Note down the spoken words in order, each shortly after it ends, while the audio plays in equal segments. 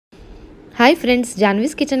Hi friends,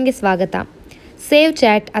 ಜಾನ್ವಿಸ್ ಕಿಚನ್ಗೆ ಸ್ವಾಗತ. Save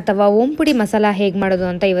chat ಅಥವಾ ಓಂಪುಡಿ ಮಸಾಲ ಹೇಗೆ ಮಾಡೋದು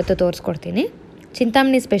ಅಂತ ಇವತ್ತು ತೋರಿಸ್ಕೊಡ್ತೀನಿ.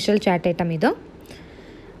 ಚಿಂತಾಮಣಿ ಸ್ಪೆಷಲ್ ಚಾಟ್ ಐಟಮ್ ಇದು.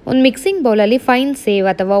 ಒಂದು ಮಿಕ್ಸಿಂಗ್ ಬೌಲಲ್ಲಿ ಫೈನ್ ಸೇವ್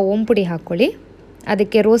ಅಥವಾ ಓಂಪುಡಿ ಹಾಕ್ಕೊಳ್ಳಿ.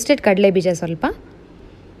 ಅದಕ್ಕೆ ರೋಸ್ಟೆಡ್ ಕಡಲೆ ಬೀಜ ಸ್ವಲ್ಪ,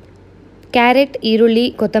 ಕ್ಯಾರೆಟ್, ಈರುಳ್ಳಿ,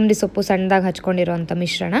 ಕೊತ್ತಂಬರಿ ಸೊಪ್ಪು ಸಣ್ಣದಾಗಿ ಹಚ್ಕೊಂಡಿರೋವಂಥ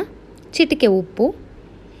ಮಿಶ್ರಣ, ಚಿಟಿಕೆ ಉಪ್ಪು,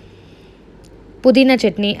 ಪುದೀನ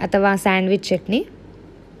ಚಟ್ನಿ ಅಥವಾ ಸ್ಯಾಂಡ್ವಿಚ್ ಚಟ್ನಿ,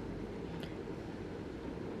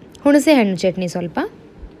 ಹುಣಸೆ ಹಣ್ಣು ಚಟ್ನಿ ಸ್ವಲ್ಪ.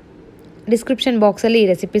 ಡಿಸ್ಕ್ರಿಪ್ಷನ್ ಬಾಕ್ಸಲ್ಲಿ ಈ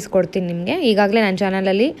ರೆಸಿಪೀಸ್ ಕೊಡ್ತೀನಿ ನಿಮಗೆ. ಈಗಾಗಲೇ ನನ್ನ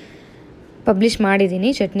ಚಾನಲಲ್ಲಿ ಪಬ್ಲಿಷ್ ಮಾಡಿದ್ದೀನಿ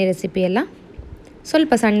ಚಟ್ನಿ ರೆಸಿಪಿ ಎಲ್ಲ.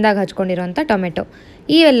 ಸ್ವಲ್ಪ ಸಣ್ಣದಾಗಿ ಹಚ್ಕೊಂಡಿರೋಂಥ ಟೊಮೆಟೊ,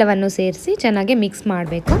 ಇವೆಲ್ಲವನ್ನು ಸೇರಿಸಿ ಚೆನ್ನಾಗಿ ಮಿಕ್ಸ್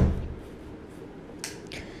ಮಾಡಬೇಕು.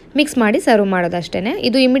 ಮಿಕ್ಸ್ ಮಾಡಿ ಸರ್ವ್ ಮಾಡೋದಷ್ಟೇ.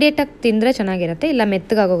 ಇದು ಇಮಿಡಿಯೇಟಾಗಿ ತಿಂದರೆ ಚೆನ್ನಾಗಿರುತ್ತೆ, ಇಲ್ಲ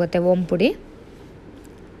ಮೆತ್ತಗಾಗೋಗುತ್ತೆ ಓಂಪುಡಿ.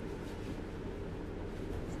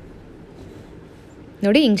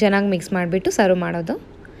 ನೋಡಿ, ಹಿಂಗೆ ಚೆನ್ನಾಗಿ ಮಿಕ್ಸ್ ಮಾಡಿಬಿಟ್ಟು ಸರ್ವ್ ಮಾಡೋದು.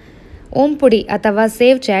 ಓಂಪುಡಿ ಅಥವಾ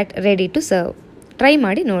save chat ready to serve. Try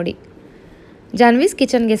ಮಾಡಿ ನೋಡಿ. ಜಾನ್ವಿಸ್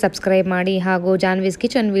ಕಿಚನ್ಗೆ ಸಬ್ಸ್ಕ್ರೈಬ್ ಮಾಡಿ ಹಾಗೂ ಜಾನ್ವಿಸ್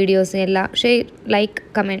ಕಿಚನ್ ವೀಡಿಯೋಸ್ ಎಲ್ಲ ಶೇರ್, ಲೈಕ್,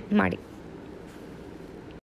 ಕಮೆಂಟ್ ಮಾಡಿ.